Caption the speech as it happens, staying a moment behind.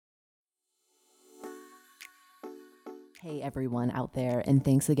Hey everyone out there, and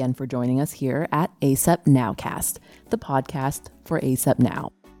thanks again for joining us here at ACEP Nowcast, the podcast for ACEP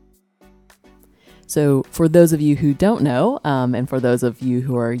Now. So for those of you who don't know, and for those of you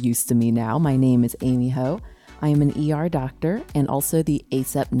who are used to me now, my name is Amy Ho. I am an ER doctor and also the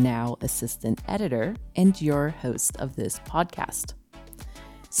ACEP Now assistant editor and your host of this podcast.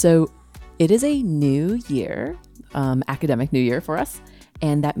 So it is a new year, academic new year for us.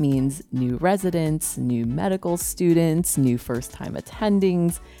 And that means new residents, new medical students, new first-time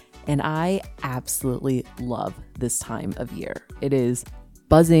attendings, and I absolutely love this time of year. It is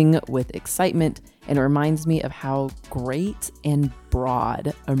buzzing with excitement, and it reminds me of how great and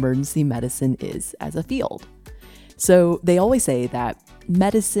broad emergency medicine is as a field. So they always say that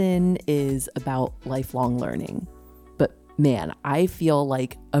medicine is about lifelong learning, but man, I feel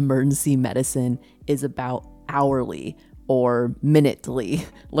like emergency medicine is about hourly or minutely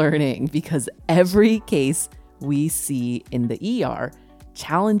learning, because every case we see in the ER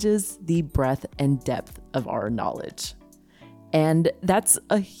challenges the breadth and depth of our knowledge. And that's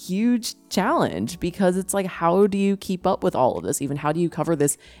a huge challenge, because it's like, how do you keep up with all of this? Even how do you cover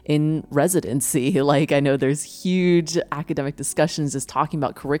this in residency? Like, I know there's huge academic discussions just talking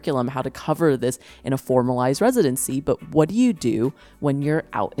about curriculum, how to cover this in a formalized residency, but what do you do when you're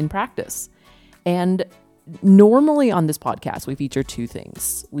out in practice? And normally on this podcast, we feature two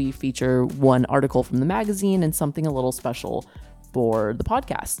things. We feature one article from the magazine and something a little special for the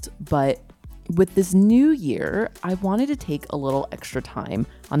podcast. But with this new year, I wanted to take a little extra time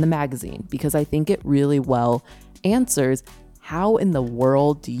on the magazine because I think it really well answers how in the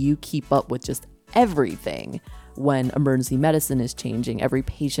world do you keep up with just everything when emergency medicine is changing. Every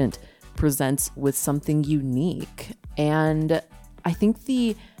patient presents with something unique. And I think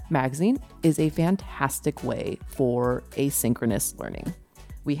the magazine is a fantastic way for asynchronous learning.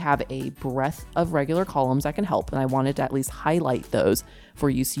 We have a breadth of regular columns that can help, and I wanted to at least highlight those for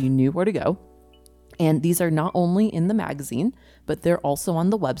you so you knew where to go. And these are not only in the magazine, but they're also on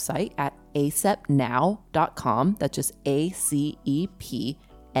the website at acepnow.com. That's just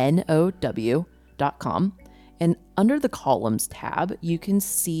ACEPNOW.com. And under the columns tab, you can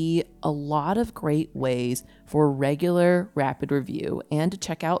see a lot of great ways for regular rapid review and to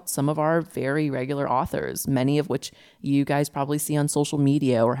check out some of our very regular authors, many of which you guys probably see on social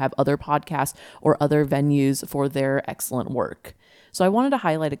media or have other podcasts or other venues for their excellent work. So I wanted to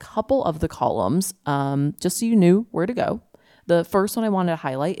highlight a couple of the columns just so you knew where to go. The first one I wanted to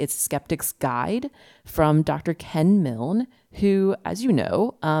highlight is Skeptic's Guide from Dr. Ken Milne, who, as you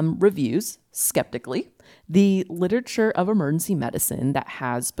know, reviews skeptically the literature of emergency medicine that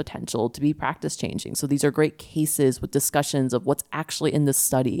has potential to be practice changing. So these are great cases with discussions of what's actually in the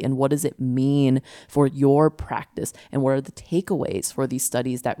study and what does it mean for your practice and what are the takeaways for these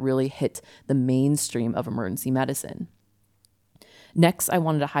studies that really hit the mainstream of emergency medicine. Next, I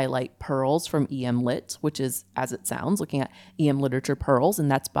wanted to highlight Pearls from EM Lit, which is, as it sounds, looking at EM literature pearls,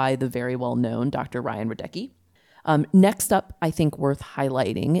 and that's by the very well-known Dr. Ryan Radecki. Next up, I think worth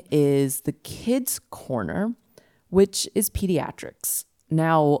highlighting is the Kids Corner, which is pediatrics.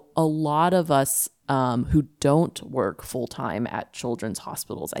 Now, a lot of us who don't work full-time at children's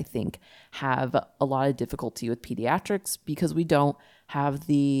hospitals, I think, have a lot of difficulty with pediatrics because we don't have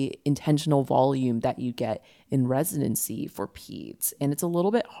the intentional volume that you get in residency for peds. And it's a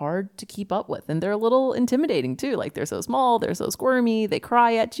little bit hard to keep up with. And they're a little intimidating too. Like, they're so small, they're so squirmy, they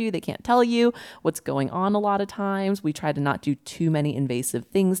cry at you, they can't tell you what's going on a lot of times. We try to not do too many invasive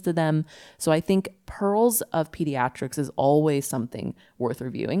things to them. So I think Pearls of Pediatrics is always something worth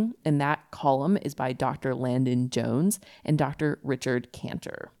reviewing. And that column is by Dr. Landon Jones and Dr. Richard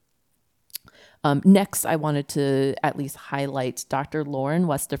Cantor. Next, I wanted to at least highlight Dr. Lauren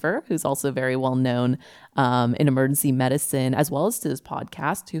Westifer, who's also very well known in emergency medicine, as well as to this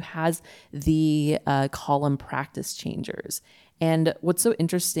podcast, who has the column Practice Changers. And what's so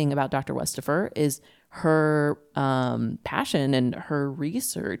interesting about Dr. Westifer is her passion and her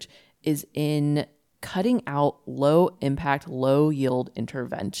research is in cutting out low impact, low yield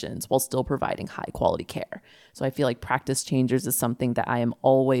interventions while still providing high quality care. So I feel like Practice Changers is something that I am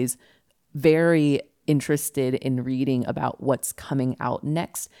always very interested in reading about what's coming out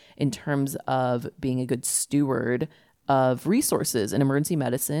next in terms of being a good steward of resources in emergency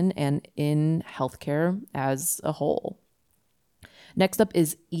medicine and in healthcare as a whole. Next up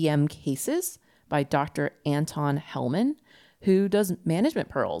is EM Cases by Dr. Anton Hellman, who does management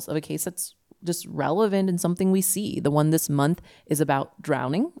pearls of a case that's just relevant and something we see. The one this month is about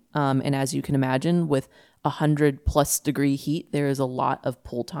drowning. And as you can imagine, with 100+ degree heat, there is a lot of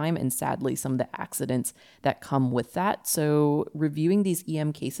pull time and sadly some of the accidents that come with that. So reviewing these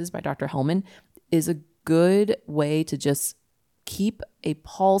EM cases by Dr. Hellman is a good way to just keep a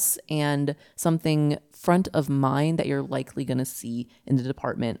pulse and something front of mind that you're likely going to see in the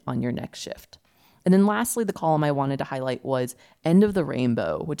department on your next shift. And then lastly, the column I wanted to highlight was End of the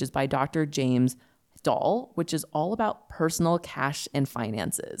Rainbow, which is by Dr. James Dahl, which is all about personal cash and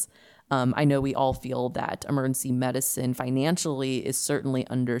finances. I know we all feel that emergency medicine financially is certainly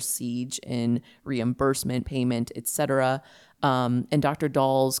under siege in reimbursement, payment, etc. And Dr.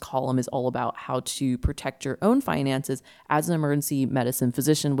 Dahl's column is all about how to protect your own finances as an emergency medicine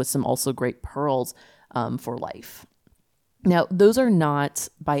physician, with some also great pearls for life. Now, those are not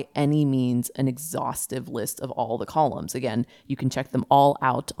by any means an exhaustive list of all the columns. Again, you can check them all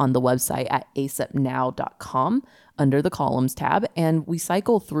out on the website at asapnow.com under the columns tab. And we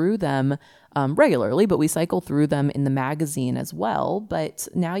cycle through them regularly, but we cycle through them in the magazine as well. But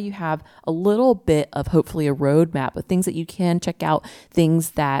now you have a little bit of hopefully a roadmap of things that you can check out,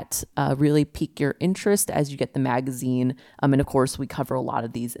 things that really pique your interest as you get the magazine. And of course, we cover a lot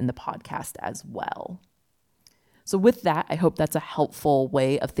of these in the podcast as well. So with that, I hope that's a helpful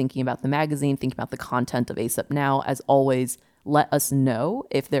way of thinking about the magazine, thinking about the content of ASAP Now. As always, let us know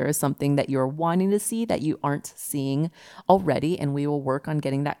if there is something that you're wanting to see that you aren't seeing already, and we will work on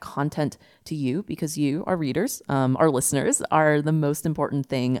getting that content to you, because you, our readers, our listeners, are the most important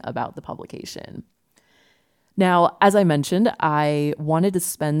thing about the publication. Now, as I mentioned, I wanted to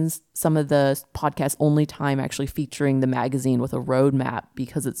spend some of the podcast only time actually featuring the magazine with a roadmap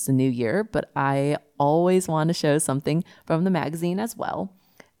because it's the new year, but I always want to show something from the magazine as well.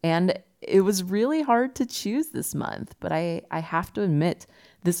 And it was really hard to choose this month, but I have to admit,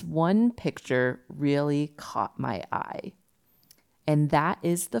 this one picture really caught my eye. And that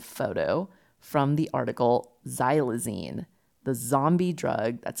is the photo from the article Xylazine, the zombie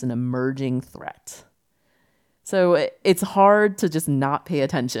drug that's an emerging threat. So it's hard to just not pay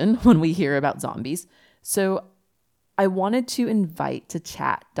attention when we hear about zombies. So I wanted to invite to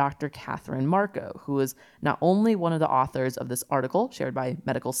chat Dr. Catherine Marco, who is not only one of the authors of this article shared by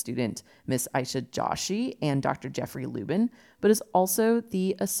medical student Miss Aisha Joshi and Dr. Jeffrey Lubin, but is also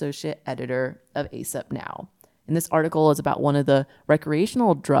the associate editor of ASAP Now. And this article is about one of the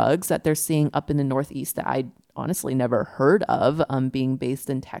recreational drugs that they're seeing up in the Northeast that I honestly never heard of, being based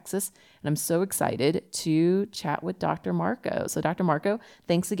in Texas. And I'm so excited to chat with Dr. Marco. So Dr. Marco,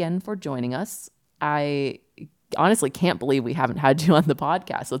 thanks again for joining us. I honestly can't believe we haven't had you on the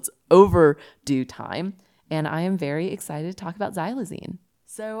podcast. So it's overdue time. And I am very excited to talk about Xylazine.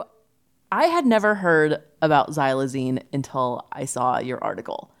 So I had never heard about Xylazine until I saw your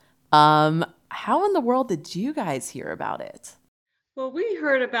article. How in the world did you guys hear about it? Well, we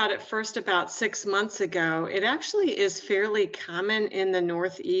heard about it first about 6 months ago. It actually is fairly common in the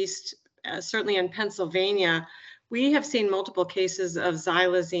Northeast, certainly in Pennsylvania. We have seen multiple cases of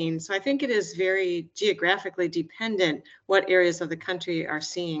xylazine. So I think it is very geographically dependent what areas of the country are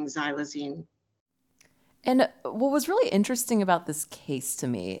seeing xylazine. And what was really interesting about this case to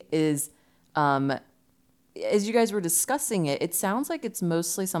me is, as you guys were discussing it, it sounds like it's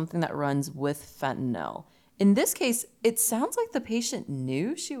mostly something that runs with fentanyl. In this case, it sounds like the patient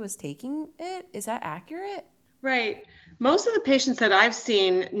knew she was taking it. Is that accurate? Right. Most of the patients that I've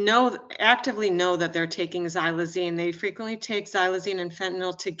seen actively know that they're taking xylazine. They frequently take xylazine and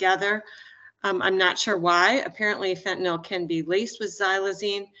fentanyl together. I'm not sure why. Apparently, fentanyl can be laced with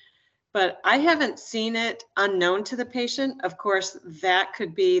xylazine, but I haven't seen it unknown to the patient. Of course, that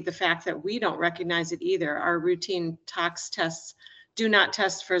could be the fact that we don't recognize it either. Our routine tox tests do not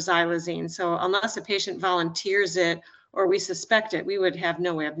test for xylazine. So unless a patient volunteers it or we suspect it, we would have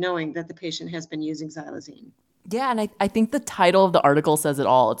no way of knowing that the patient has been using xylazine. Yeah, and I think the title of the article says it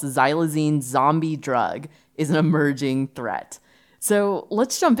all. It's Xylazine zombie drug is an emerging threat. So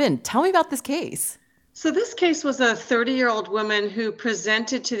let's jump in. Tell me about this case. So this case was a 30-year-old woman who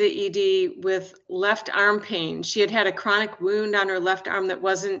presented to the ED with left arm pain. She had had a chronic wound on her left arm that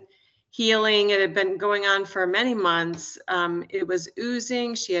wasn't healing. It had been going on for many months. It was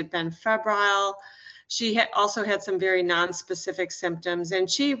oozing. She had been febrile. She had also had some very non-specific symptoms, and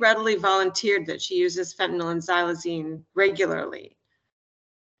she readily volunteered that she uses fentanyl and xylazine regularly.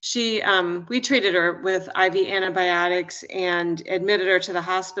 We treated her with IV antibiotics and admitted her to the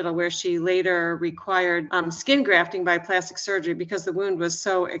hospital, where she later required skin grafting by plastic surgery because the wound was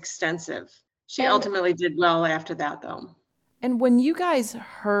so extensive. She ultimately did well after that, though. And when you guys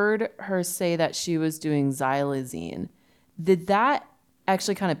heard her say that she was doing xylazine, did that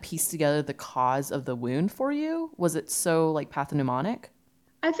actually kind of piece together the cause of the wound for you? Was it so pathognomonic?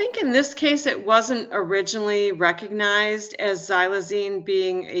 I think in this case, it wasn't originally recognized as xylazine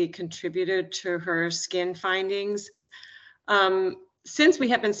being a contributor to her skin findings. Since we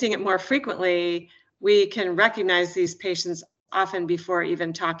have been seeing it more frequently, we can recognize these patients often before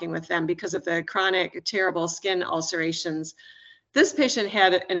even talking with them because of the chronic, terrible skin ulcerations. This patient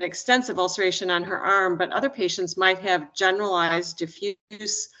had an extensive ulceration on her arm, but other patients might have generalized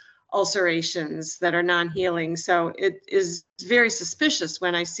diffuse ulcerations that are non-healing. So it is very suspicious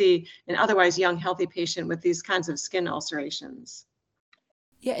when I see an otherwise young, healthy patient with these kinds of skin ulcerations.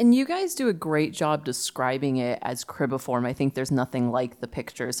 Yeah, and you guys do a great job describing it as cribiform. I think there's nothing like the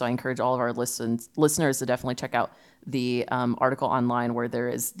picture, so I encourage all of our listeners to definitely check out the article online where there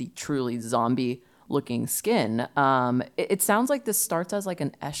is the truly zombie-looking skin. It sounds like this starts as like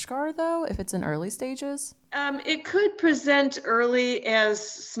an eschar, though, if it's in early stages. It could present early as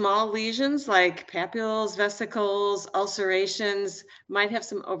small lesions like papules, vesicles, ulcerations, might have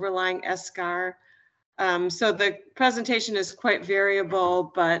some overlying eschar. So the presentation is quite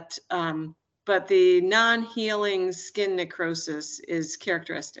variable, but the non-healing skin necrosis is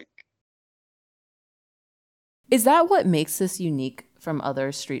characteristic. Is that what makes this unique from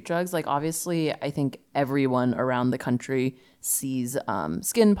other street drugs? Like, obviously, I think everyone around the country sees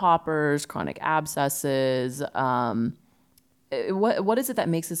skin poppers, chronic abscesses. What is it that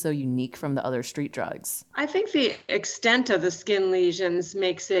makes it so unique from the other street drugs? I think the extent of the skin lesions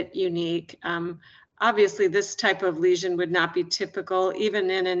makes it unique. Obviously, this type of lesion would not be typical,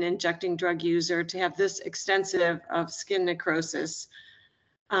 even in an injecting drug user, to have this extensive of skin necrosis.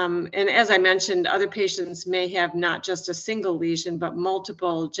 And as I mentioned, other patients may have not just a single lesion, but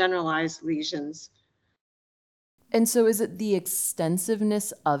multiple generalized lesions. And so is it the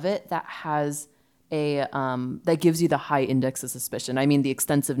extensiveness of it that has a that gives you the high index of suspicion? I mean the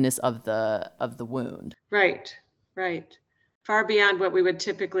extensiveness of the wound. Right, right. Far beyond what we would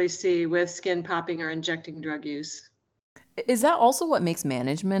typically see with skin popping or injecting drug use. Is that also what makes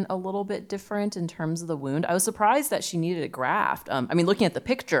management a little bit different in terms of the wound? I was surprised that she needed a graft. I mean, looking at the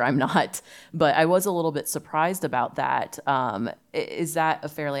picture, I'm not, but I was a little bit surprised about that. Is that a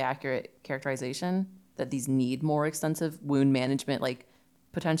fairly accurate characterization that these need more extensive wound management, like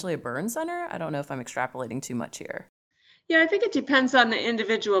potentially a burn center? I don't know if I'm extrapolating too much here. Yeah, I think it depends on the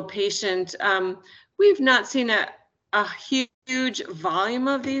individual patient. We've not seen a huge volume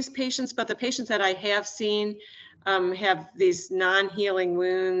of these patients, but the patients that I have seen have these non-healing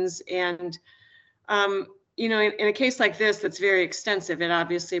wounds. And, in a case like this that's very extensive, it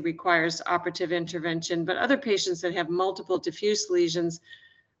obviously requires operative intervention. But other patients that have multiple diffuse lesions,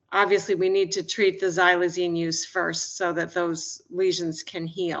 obviously we need to treat the xylazine use first so that those lesions can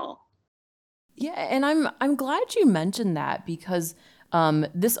heal. Yeah, and I'm glad you mentioned that because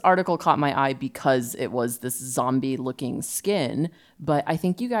this article caught my eye because it was this zombie-looking skin. But I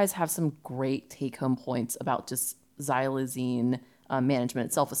think you guys have some great take-home points about just xylazine management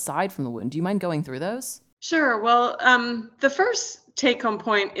itself, aside from the wound. Do you mind going through those? Sure. Well, the first take-home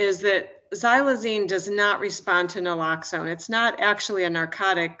point is that xylazine does not respond to naloxone. It's not actually a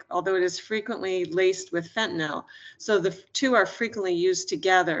narcotic, although it is frequently laced with fentanyl. So the two are frequently used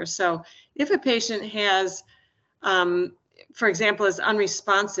together. So if a patient has, for example, is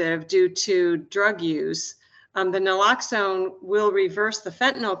unresponsive due to drug use, the naloxone will reverse the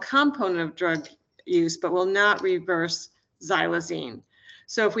fentanyl component of drug use, but will not reverse xylazine.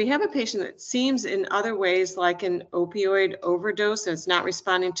 So if we have a patient that seems in other ways like an opioid overdose that's not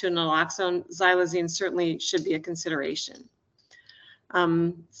responding to naloxone, xylazine certainly should be a consideration.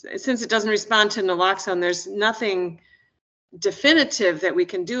 Since it doesn't respond to naloxone, there's nothing definitive that we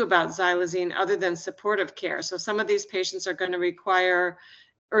can do about xylazine other than supportive care. So some of these patients are going to require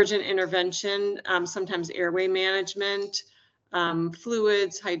urgent intervention, sometimes airway management,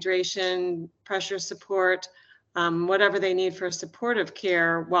 fluids, hydration, pressure support, whatever they need for supportive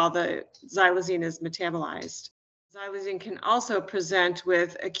care while the xylazine is metabolized. Xylazine can also present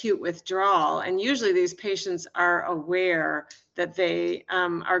with acute withdrawal, and usually these patients are aware that they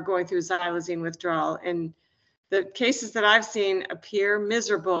are going through xylazine withdrawal. And the cases that I've seen appear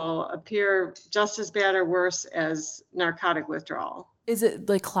miserable, appear just as bad or worse as narcotic withdrawal. Is it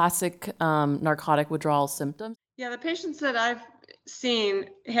like classic narcotic withdrawal symptoms? Yeah, the patients that I've seen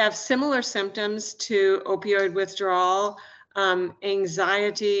have similar symptoms to opioid withdrawal,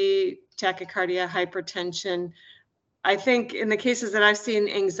 anxiety, tachycardia, hypertension. I think in the cases that I've seen,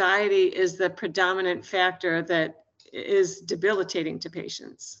 anxiety is the predominant factor that is debilitating to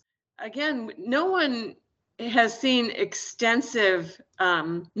patients. Again, no one has seen extensive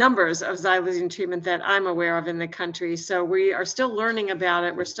numbers of xylazine treatment that I'm aware of in the country. So we are still learning about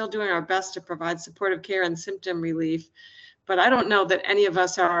it. We're still doing our best to provide supportive care and symptom relief. But I don't know that any of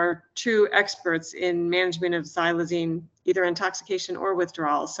us are true experts in management of xylazine, either intoxication or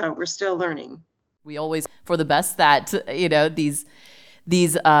withdrawal. So we're still learning. We always for the best that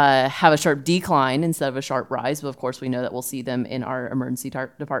These have a sharp decline instead of a sharp rise, but of course we know that we'll see them in our emergency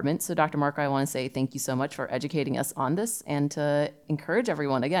department. So Dr. Mark, I want to say thank you so much for educating us on this, and to encourage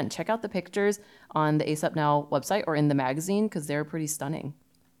everyone, again, check out the pictures on the ASAP Now website or in the magazine, because they're pretty stunning.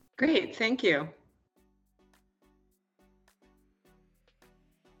 Great, thank you.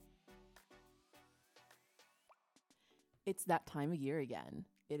 It's that time of year again.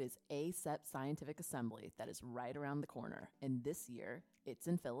 It is ASEP Scientific Assembly that is right around the corner, and this year it's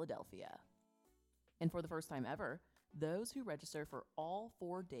in Philadelphia. And for the first time ever, those who register for all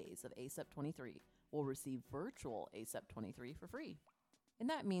 4 days of ASEP 23 will receive virtual ASEP 23 for free. And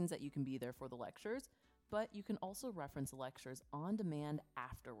that means that you can be there for the lectures, but you can also reference the lectures on demand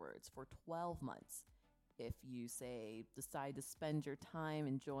afterwards for 12 months. If you, say, decide to spend your time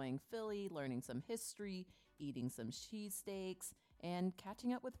enjoying Philly, learning some history, eating some cheesesteaks, and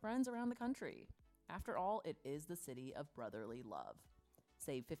catching up with friends around the country. After all, it is the city of brotherly love.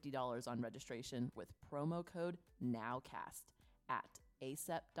 Save $50 on registration with promo code NOWCAST at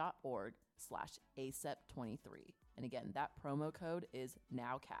asep.org/asep23. And again, that promo code is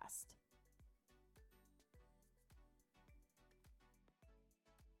NOWCAST.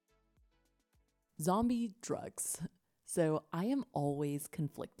 Zombie drugs. So I am always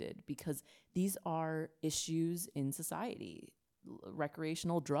conflicted because these are issues in society.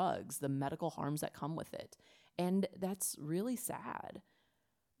 Recreational drugs, the medical harms that come with it. And that's really sad.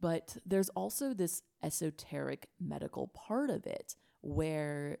 But there's also this esoteric medical part of it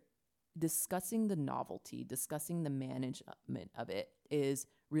where discussing the novelty, discussing the management of it is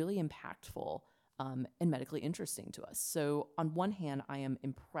really impactful and medically interesting to us. So on one hand, I am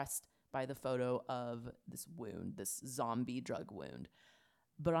impressed by the photo of this wound, this zombie drug wound.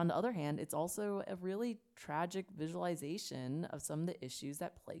 But on the other hand, it's also a really tragic visualization of some of the issues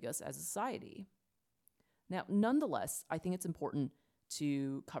that plague us as a society. Now, nonetheless, I think it's important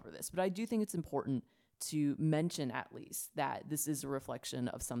to cover this, but I do think it's important to mention at least that this is a reflection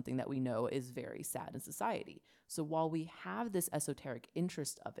of something that we know is very sad in society. So while we have this esoteric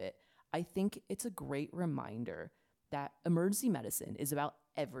interest of it, I think it's a great reminder that emergency medicine is about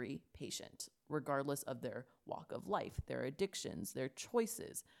every patient, regardless of their walk of life, their addictions, their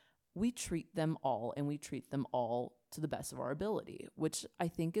choices. We treat them all, and we treat them all to the best of our ability, which I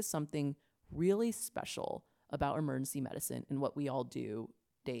think is something really special about emergency medicine and what we all do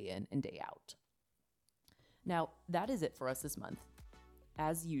day in and day out. Now, that is it for us this month.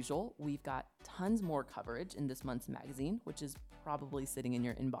 As usual, we've got tons more coverage in this month's magazine, which is probably sitting in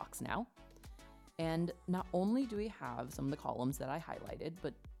your inbox now. And not only do we have some of the columns that I highlighted,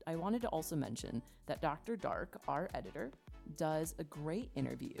 but I wanted to also mention that Dr. Dark, our editor, does a great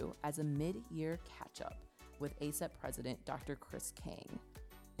interview as a mid-year catch-up with ASEP President Dr. Chris Kang.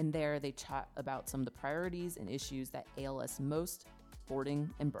 And there they chat about some of the priorities and issues that ail us most, hoarding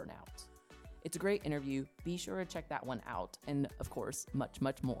and burnout. It's a great interview. Be sure to check that one out. And of course, much,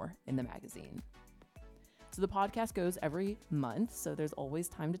 much more in the magazine. So the podcast goes every month, so there's always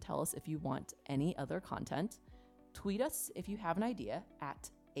time to tell us if you want any other content. Tweet us if you have an idea at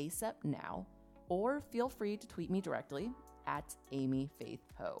ASEPNow, or feel free to tweet me directly at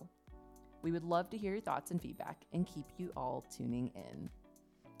AmyFaithHo. We would love to hear your thoughts and feedback and keep you all tuning in.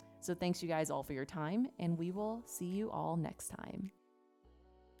 So thanks you guys all for your time, and we will see you all next time.